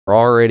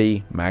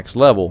already max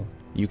level,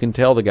 you can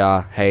tell the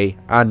guy, hey,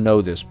 I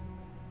know this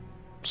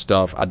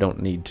stuff. I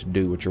don't need to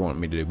do what you're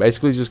wanting me to do.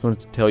 Basically, he's just going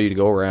to tell you to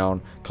go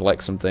around,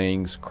 collect some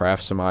things,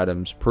 craft some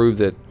items, prove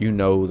that you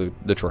know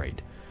the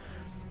trade.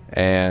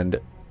 And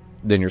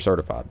then you're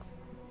certified.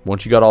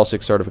 Once you got all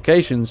 6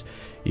 certifications,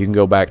 you can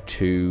go back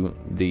to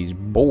these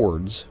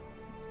boards,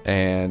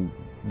 and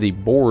the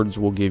boards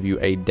will give you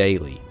a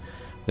daily.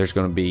 There's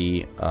going to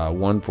be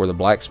one for the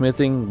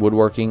blacksmithing,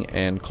 woodworking,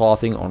 and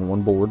clothing on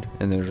one board,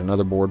 and there's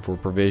another board for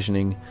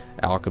provisioning,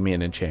 alchemy,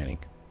 and enchanting.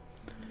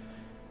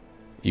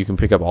 You can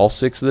pick up all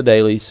 6 of the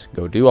dailies,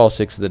 go do all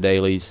 6 of the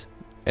dailies,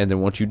 and then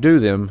once you do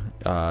them,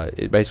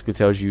 it basically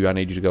tells you I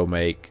need you to go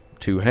make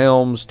 2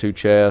 helms, 2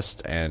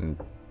 chests, and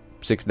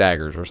 6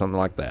 daggers or something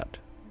like that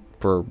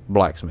for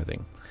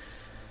blacksmithing.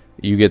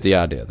 You get the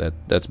idea.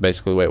 That's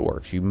basically the way it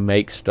works. You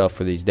make stuff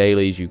for these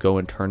dailies, you go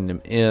and turn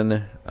them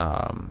in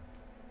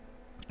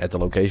at the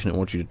location it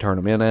wants you to turn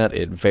them in at.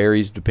 It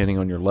varies depending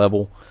on your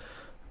level.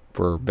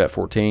 For Bet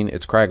 14,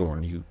 it's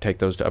Craglorn. You take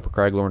those to Upper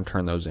Craglorn and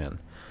turn those in.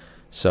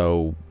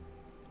 So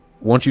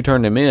once you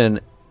turn them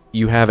in,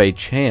 you have a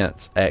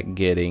chance at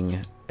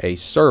getting a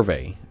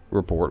survey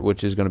report,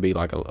 which is going to be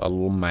like a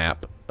little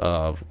map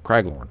of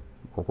Craglorn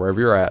or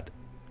wherever you're at,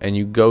 and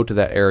you go to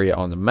that area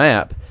on the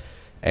map,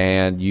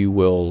 and you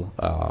will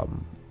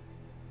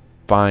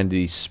find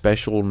these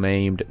special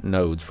named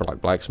nodes for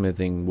like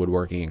blacksmithing,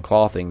 woodworking, and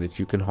clothing that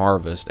you can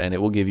harvest, and it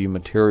will give you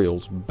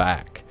materials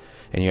back,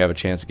 and you have a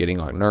chance of getting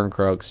like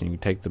Nerncrux, and you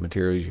take the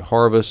materials you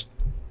harvest,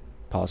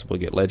 possibly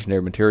get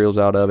legendary materials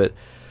out of it.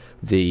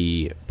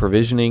 The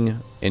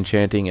provisioning,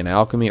 enchanting, and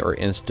alchemy are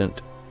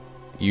instant.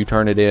 You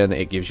turn it in,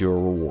 it gives you a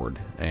reward,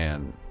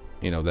 and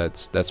you know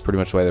that's pretty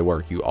much the way they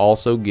work. You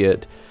also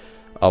get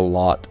a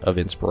lot of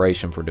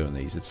inspiration for doing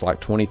these. It's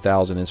like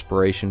 20,000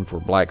 inspiration for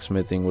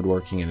blacksmithing,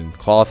 woodworking, and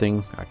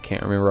clothing. I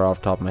can't remember off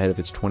the top of my head if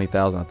it's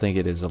 20,000. I think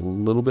it is a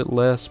little bit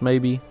less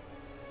maybe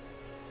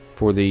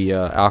for the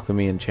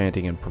alchemy,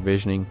 enchanting, and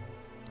provisioning,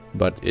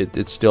 but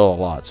it's still a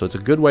lot. So it's a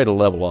good way to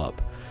level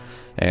up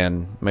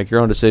and make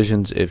your own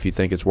decisions if you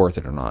think it's worth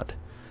it or not.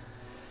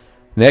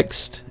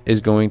 Next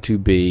is going to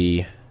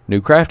be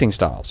new crafting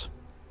styles.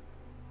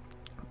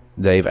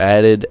 They've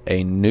added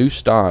a new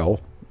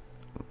style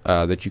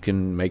that you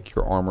can make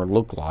your armor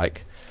look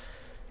like.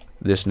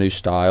 This new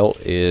style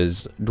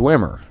is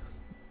Dwemer.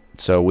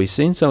 So we've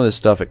seen some of this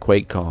stuff at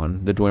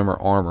QuakeCon, the Dwemer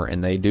armor,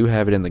 and they do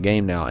have it in the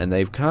game now, and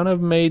they've kind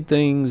of made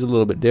things a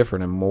little bit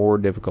different and more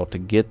difficult to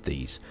get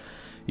these.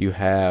 You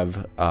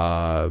have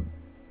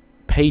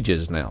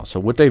pages now. So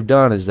what they've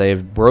done is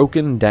they've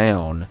broken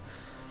down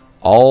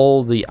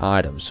all the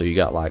items. So you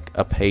got like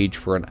a page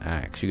for an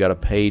axe, you got a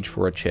page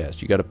for a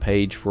chest, you got a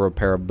page for a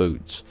pair of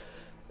boots,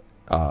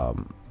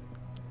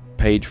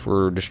 page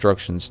for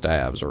destruction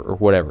staves, or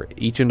whatever.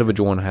 Each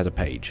individual one has a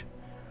page,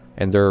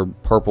 and they're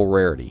purple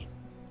rarity.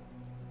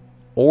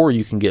 Or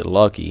you can get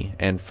lucky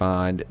and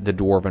find the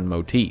Dwarven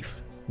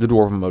motif. The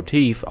Dwarven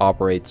motif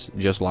operates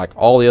just like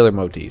all the other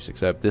motifs,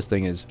 except this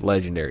thing is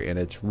legendary, and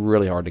it's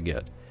really hard to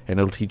get. And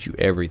it'll teach you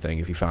everything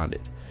if you find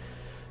it.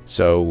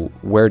 So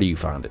where do you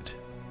find it?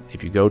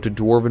 If you go to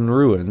Dwarven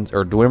Ruins,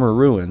 or Dwemer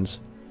Ruins,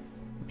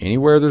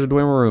 anywhere there's a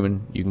Dwemer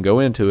Ruin, you can go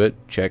into it,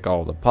 check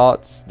all the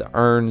pots, the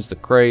urns, the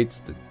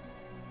crates,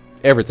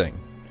 everything.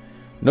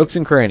 Nooks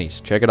and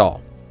crannies, check it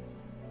all.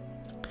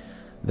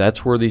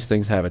 That's where these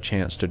things have a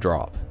chance to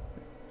drop.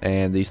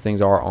 And these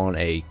things are on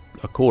a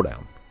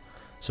cooldown.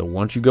 So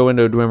once you go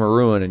into a Dwemer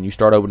Ruin and you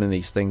start opening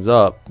these things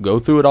up, go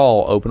through it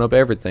all, open up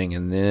everything,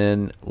 and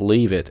then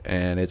leave it.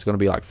 And it's going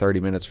to be like 30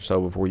 minutes or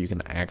so before you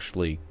can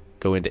actually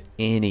go into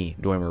any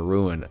Dwemer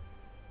Ruin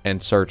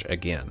and search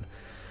again.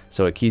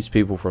 So it keeps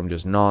people from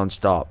just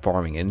non-stop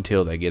farming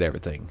until they get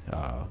everything.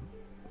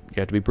 You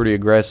have to be pretty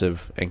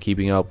aggressive and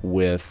keeping up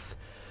with,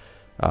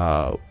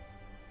 you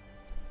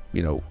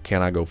know,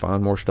 can I go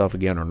find more stuff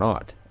again or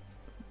not?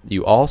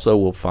 You also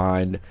will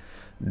find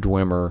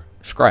Dwemer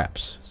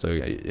scraps. So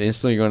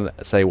instantly you're going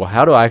to say, well,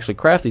 how do I actually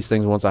craft these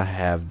things once I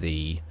have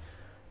the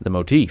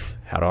motif?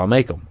 How do I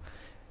make them?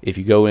 If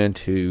you go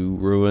into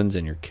ruins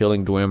and you're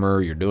killing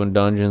Dwemer, you're doing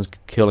dungeons,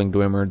 killing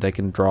Dwemer, they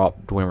can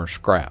drop Dwemer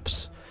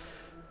scraps.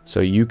 So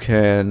you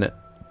can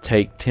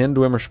take 10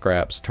 Dwemer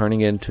scraps,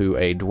 turning into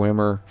a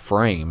Dwemer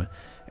frame,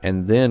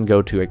 and then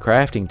go to a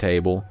crafting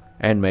table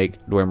and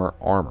make Dwemer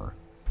armor.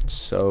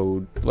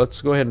 So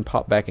let's go ahead and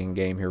pop back in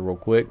game here real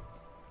quick.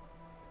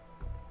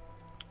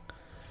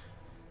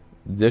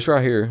 This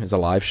right here is a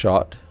live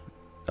shot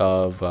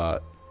of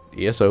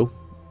ESO.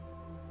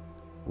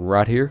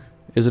 Right here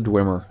is a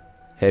Dwemer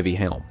heavy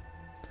helm.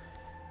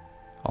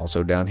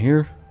 Also down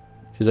here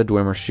is a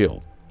Dwemer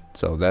shield.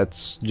 So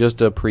that's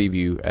just a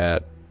preview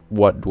at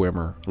what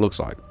Dwemer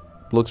looks like.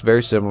 Looks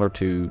very similar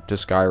to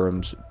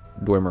Skyrim's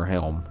Dwemer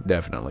helm,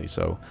 definitely.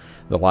 So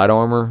the light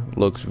armor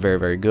looks very,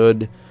 very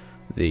good.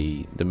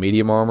 The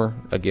medium armor,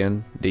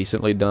 again,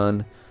 decently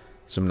done.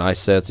 Some nice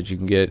sets that you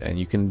can get, and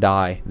you can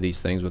dye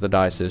these things with a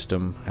dye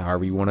system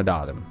however you want to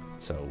dye them.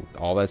 So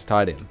all that's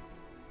tied in.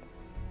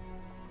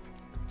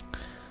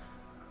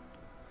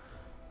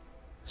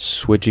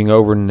 Switching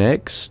over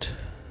next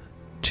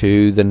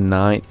to the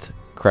 9th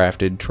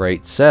crafted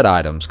trait set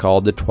items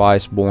called the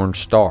Twice-Born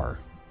Star.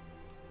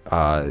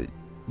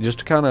 Just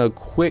to kind of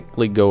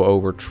quickly go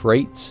over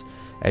traits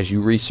as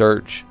you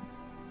research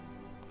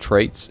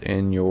traits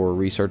in your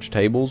research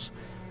tables,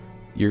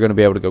 you're going to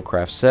be able to go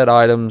craft set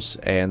items,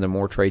 and the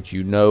more traits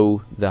you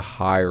know, the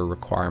higher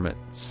requirement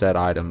set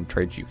item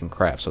traits you can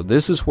craft. So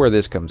this is where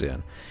this comes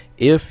in.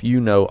 If you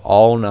know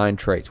all 9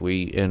 traits,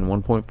 we in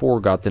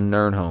 1.4 got the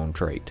Nernhone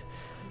trait.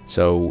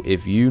 So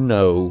if you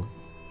know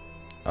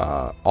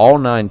all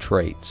 9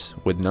 traits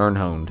with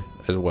Nernhone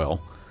as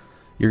well,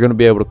 you're going to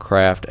be able to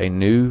craft a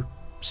new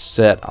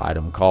set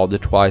item called the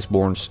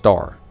Twice-Born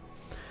Star.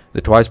 The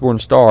Twice-Born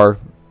Star,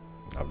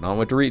 I've not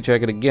went to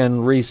recheck it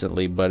again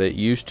recently, but it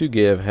used to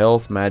give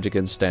health, magic,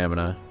 and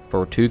stamina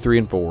for 2, 3,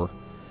 and 4.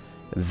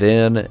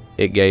 Then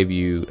it gave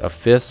you a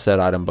 5th set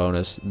item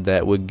bonus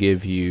that would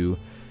give you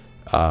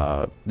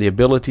the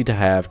ability to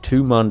have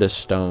 2 Mundus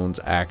stones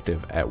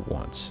active at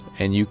once.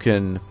 And you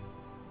can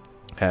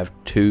have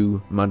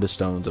 2 Mundus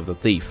stones of the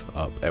Thief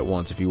up at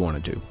once if you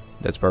wanted to.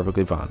 That's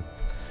perfectly fine.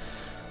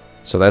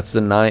 So that's the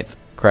 9th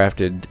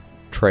crafted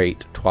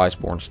trait,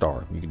 Twice-Born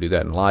Star. You can do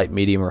that in light,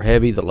 medium, or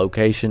heavy. The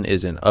location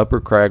is in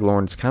Upper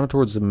Craglorn. It's kind of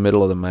towards the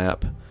middle of the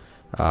map.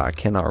 I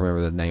cannot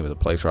remember the name of the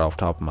place right off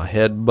the top of my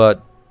head,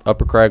 but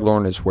Upper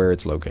Craglorn is where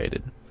it's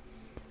located.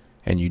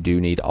 And you do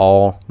need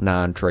all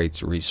 9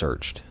 traits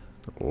researched.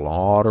 A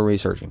lot of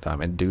researching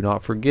time. And do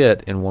not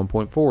forget, in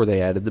 1.4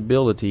 they added the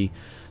ability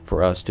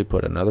for us to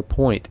put another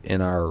point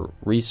in our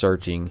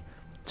researching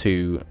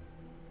to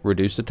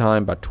reduce the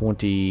time by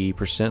 20%,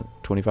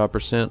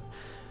 25%,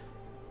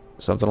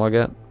 something like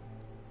that.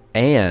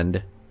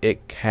 And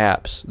it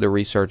caps the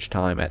research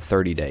time at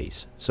 30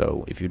 days.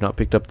 So if you've not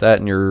picked up that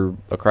and you're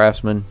a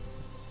craftsman,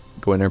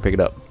 go in there and pick it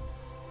up.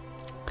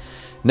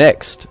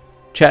 Next,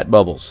 chat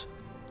bubbles.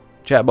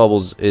 Chat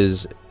bubbles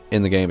is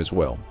in the game as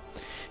well.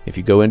 If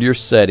you go into your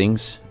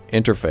settings,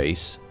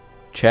 interface,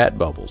 chat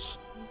bubbles,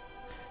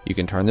 you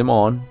can turn them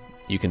on.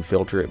 You can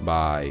filter it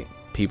by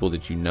people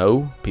that you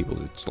know, people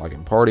that's like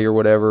in party or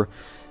whatever.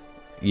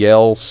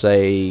 Yell,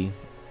 say,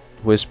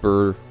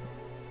 whisper,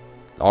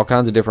 all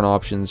kinds of different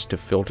options to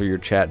filter your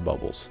chat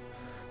bubbles.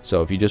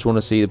 So if you just want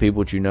to see the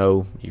people that you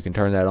know, you can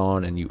turn that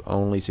on and you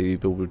only see the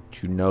people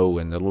that you know,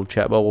 and the little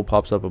chat bubble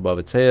pops up above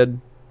its head.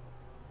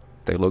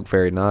 They look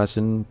very nice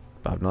and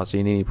I've not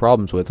seen any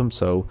problems with them.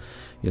 So,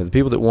 you know, the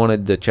people that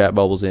wanted the chat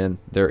bubbles in,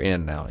 they're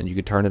in now, and you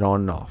can turn it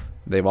on and off.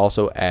 They've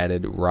also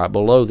added right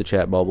below the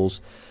chat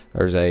bubbles,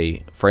 there's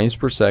a frames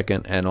per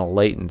second and a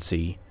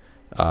latency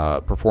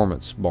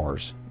performance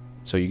bars.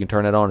 So you can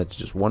turn it on. It's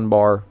just 1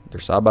 bar.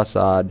 They're side by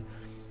side.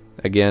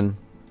 Again,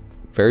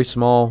 very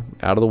small,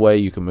 out of the way.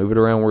 You can move it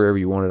around wherever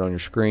you want it on your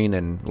screen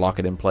and lock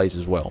it in place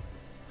as well.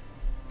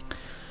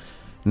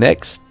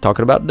 Next,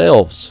 talking about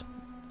delves.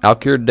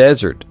 Alkir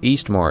Desert,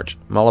 Eastmarch,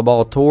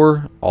 Malabal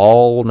Tor,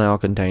 all now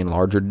contain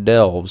larger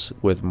delves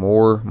with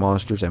more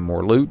monsters and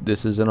more loot.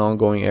 This is an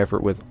ongoing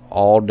effort with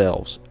all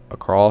delves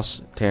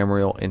across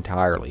Tamriel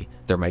entirely.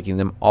 They're making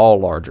them all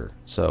larger.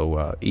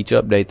 So each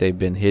update they've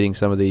been hitting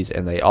some of these,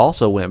 and they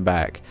also went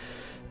back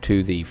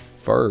to the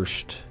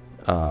first,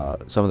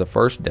 some of the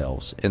first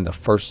delves in the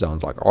first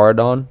zones like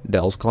Auradon,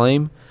 Del's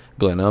Claim,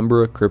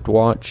 Glenumbra,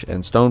 Cryptwatch,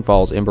 and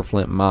Stonefall's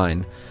Emberflint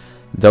Mine.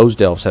 Those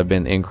delves have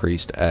been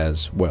increased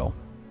as well.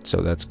 So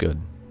that's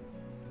good.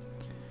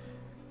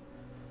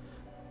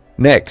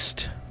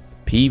 Next,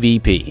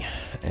 PvP.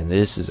 And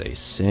this is a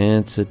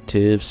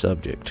sensitive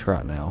subject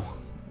right now.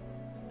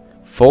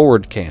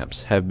 Forward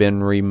camps have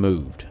been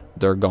removed.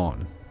 They're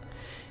gone.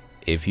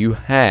 If you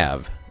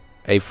have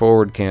a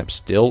forward camp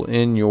still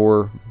in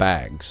your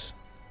bags,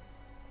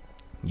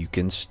 you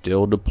can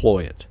still deploy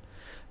it.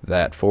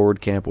 That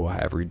forward camp will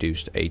have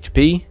reduced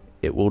HP.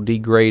 It will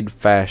degrade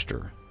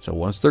faster. So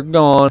once they're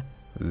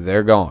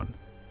gone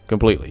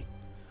completely.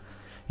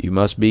 You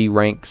must be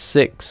rank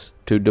 6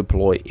 to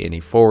deploy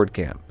any forward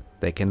camp.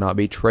 They cannot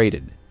be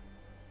traded.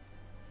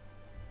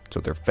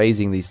 So they're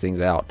phasing these things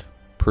out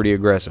pretty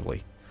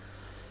aggressively.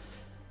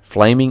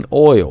 Flaming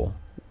oil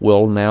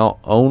will now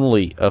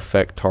only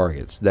affect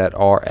targets that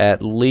are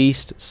at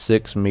least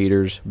 6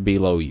 meters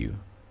below you.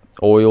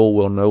 Oil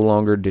will no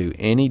longer do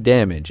any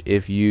damage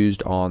if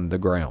used on the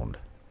ground.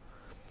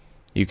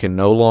 You can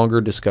no longer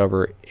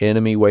discover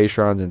enemy way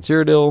shrines in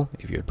Cyrodiil.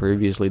 If you had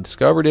previously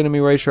discovered enemy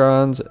way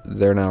shrines,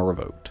 they're now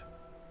revoked.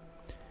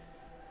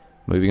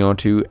 Moving on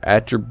to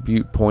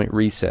attribute point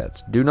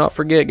resets. Do not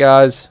forget,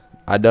 guys,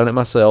 I done it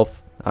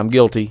myself. I'm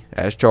guilty,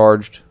 as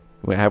charged.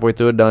 Went halfway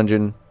through a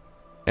dungeon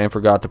and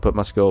forgot to put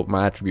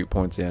my attribute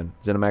points in.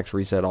 ZeniMax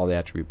reset all the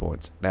attribute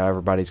points. Now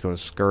everybody's going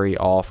to scurry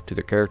off to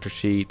their character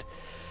sheet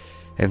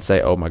and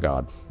say, oh my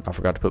god, I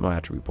forgot to put my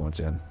attribute points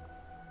in.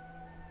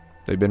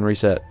 They've been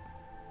reset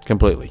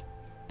completely.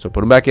 So put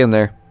them back in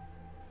there.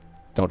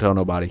 Don't tell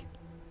nobody.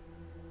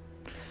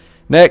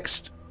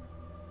 Next,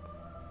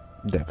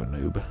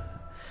 Devanoob.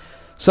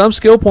 Some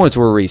skill points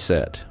were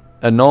reset.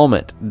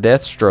 Annulment,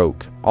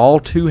 Deathstroke, all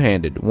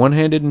two-handed,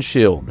 one-handed and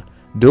shield,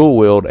 dual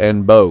wield,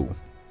 and bow.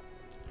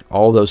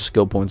 All those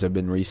skill points have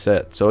been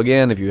reset. So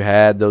again, if you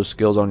had those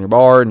skills on your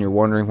bar and you're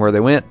wondering where they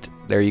went,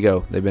 there you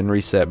go. They've been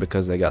reset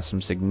because they got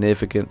some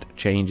significant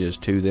changes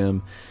to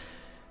them.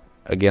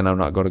 Again, I'm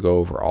not going to go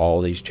over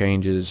all these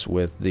changes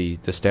with the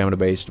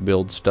stamina-based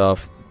build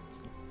stuff.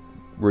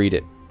 Read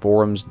it.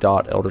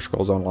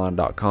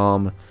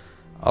 forums.elderscrollsonline.com.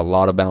 A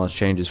lot of balance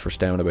changes for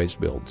stamina-based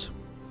builds.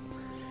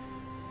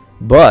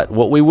 But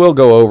what we will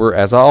go over,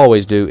 as I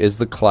always do, is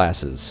the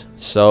classes.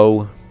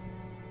 So,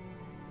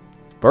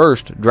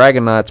 first,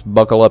 Dragon Knights,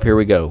 buckle up, here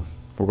we go.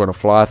 We're going to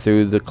fly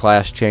through the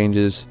class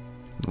changes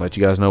and let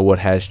you guys know what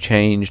has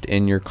changed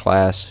in your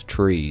class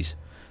trees.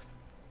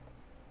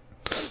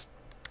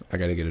 I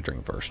got to get a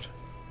drink first.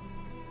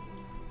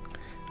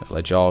 I'll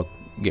let y'all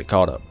get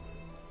caught up.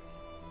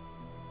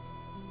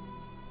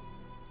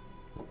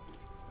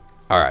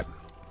 Alright.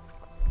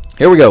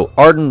 Here we go.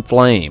 Ardent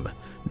Flame.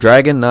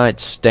 Dragon Knight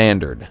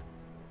Standard.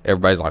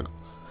 Everybody's like,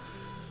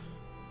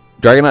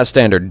 Dragon Knight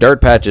Standard.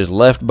 Dirt patches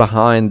left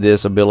behind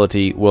this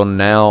ability will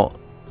now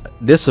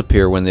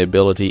disappear when the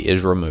ability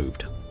is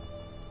removed.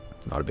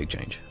 Not a big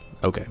change.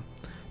 Okay.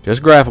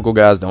 Just graphical,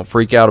 guys. Don't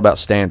freak out about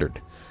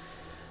Standard.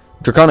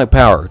 Draconic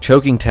Power.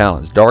 Choking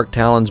Talons. Dark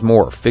Talons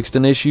Morph. Fixed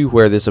an issue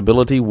where this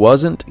ability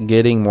wasn't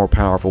getting more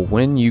powerful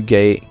when you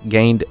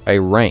gained a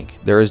rank.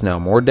 There is now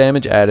more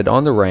damage added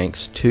on the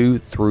ranks 2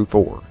 through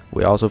 4.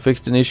 We also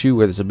fixed an issue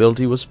where this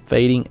ability was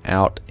fading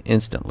out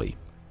instantly.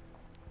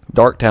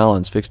 Dark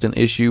Talons fixed an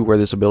issue where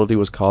this ability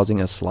was causing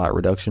a slight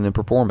reduction in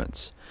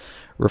performance.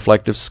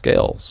 Reflective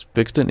Scales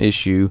fixed an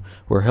issue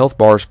where health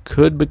bars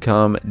could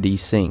become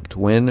desynced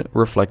when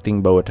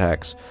reflecting bow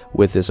attacks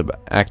with this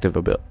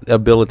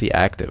ability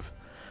active.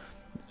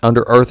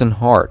 Under Earthen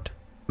Heart,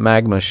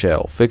 Magma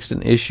Shell fixed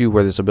an issue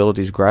where this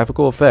ability's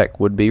graphical effect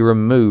would be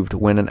removed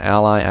when an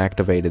ally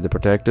activated the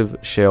Protective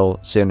Shell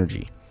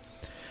synergy.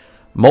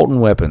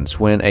 Molten Weapons.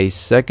 When a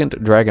second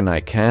Dragon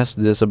Knight casts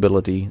this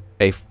ability,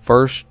 a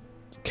first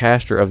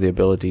caster of the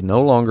ability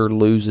no longer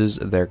loses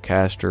their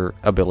caster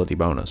ability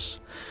bonus.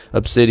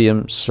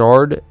 Obsidian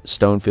Shard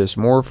Stonefist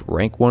Morph.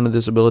 Rank 1 of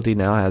this ability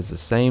now has the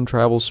same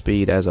travel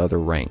speed as other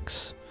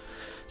ranks.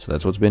 So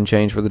that's what's been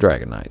changed for the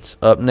Dragon Knights.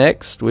 Up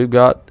next, we've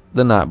got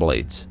the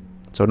Nightblades.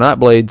 So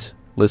Nightblades,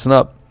 listen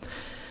up.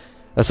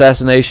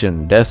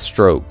 Assassination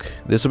Deathstroke.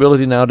 This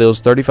ability now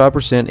deals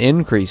 35%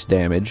 increased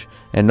damage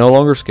and no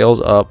longer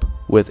scales up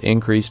with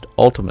increased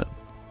ultimate.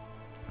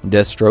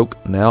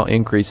 Deathstroke now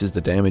increases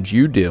the damage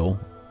you deal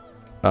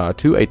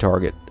to a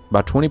target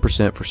by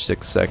 20% for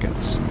 6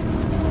 seconds.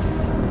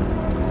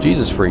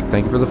 Jesus Freak,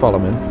 thank you for the follow,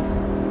 man.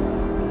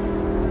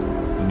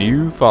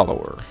 New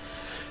follower.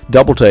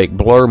 Double Take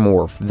Blur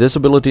Morph. This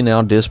ability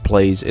now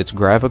displays its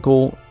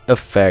graphical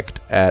effect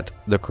at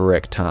the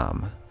correct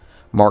time.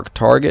 Mark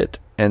Target,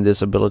 and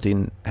this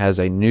ability has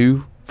a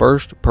new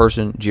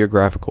first-person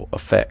geographical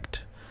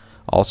effect.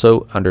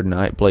 Also, under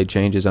Nightblade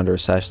changes under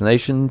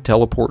Assassination,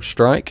 Teleport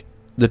Strike,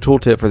 the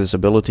tooltip for this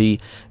ability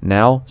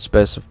now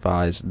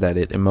specifies that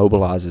it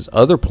immobilizes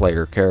other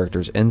player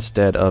characters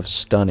instead of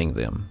stunning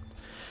them.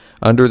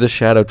 Under the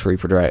Shadow Tree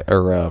for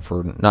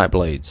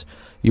Nightblades,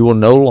 you will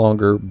no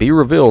longer be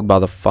revealed by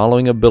the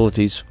following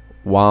abilities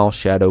while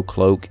Shadow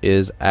Cloak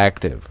is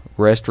active.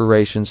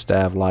 Restoration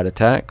Staff Light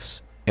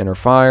Attacks, Inner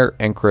Fire,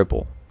 and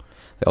Cripple.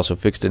 They also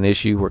fixed an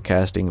issue where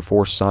casting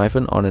Force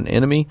Siphon on an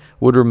enemy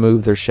would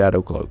remove their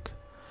Shadow Cloak.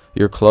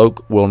 Your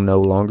cloak will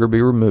no longer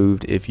be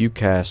removed if you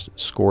cast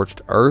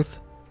Scorched Earth,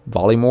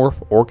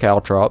 Volleymorph, or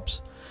Caltrops,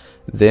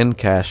 then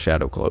cast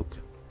Shadow Cloak.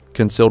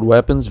 Concealed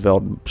Weapons,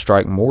 Veiled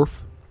Strike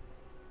Morph.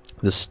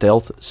 The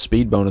stealth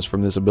speed bonus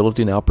from this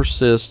ability now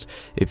persists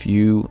if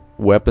you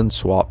weapon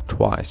swap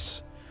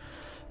twice.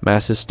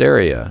 Mass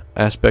Hysteria,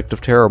 Aspect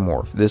of Terror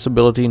Morph. This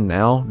ability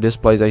now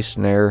displays a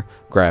snare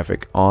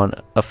graphic on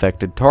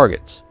affected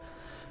targets.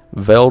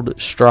 Veiled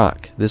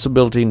Strike. This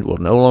ability will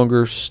no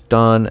longer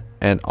stun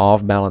and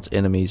off-balance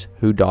enemies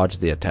who dodge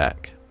the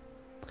attack.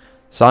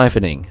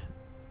 Siphoning,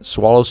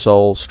 Swallow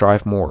Soul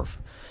Strife Morph.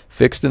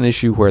 Fixed an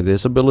issue where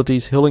this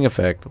ability's healing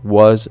effect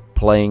was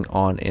playing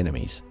on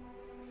enemies.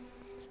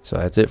 So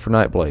that's it for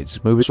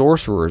Nightblades. Moving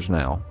Sorcerers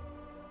now.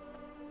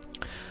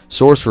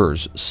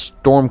 Sorcerers,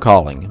 Storm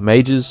Calling,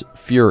 Mage's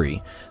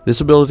Fury.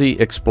 This ability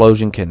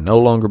explosion can no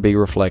longer be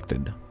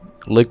reflected.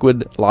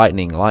 Liquid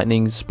Lightning,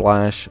 Lightning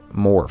Splash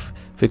Morph.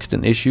 Fixed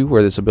an issue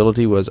where this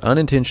ability was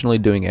unintentionally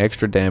doing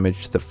extra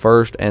damage to the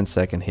first and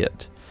second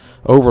hit.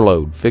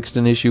 Overload, fixed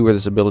an issue where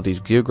this ability's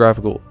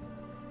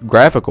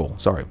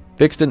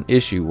fixed an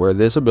issue where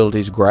this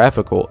ability's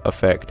graphical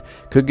effect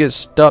could get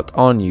stuck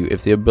on you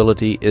if the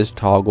ability is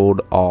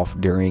toggled off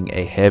during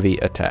a heavy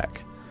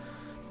attack.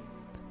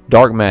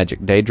 Dark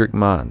Magic, Daedric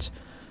Mines.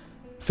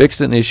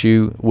 Fixed an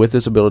issue with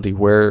this ability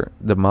where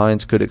the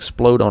mines could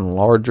explode on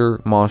larger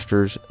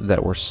monsters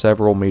that were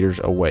several meters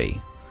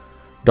away.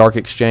 Dark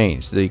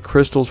Exchange. The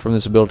crystals from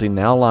this ability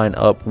now line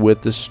up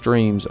with the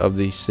streams of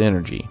the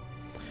synergy.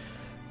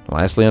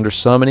 Lastly, under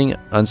Summoning,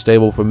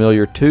 Unstable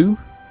Familiar 2.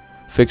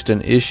 Fixed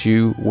an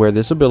issue where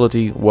this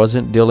ability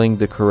wasn't dealing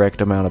the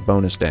correct amount of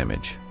bonus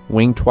damage.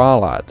 Winged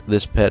Twilight.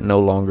 This pet no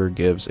longer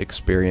gives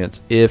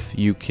experience if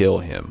you kill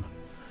him.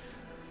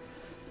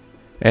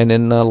 And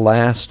then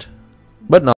last but not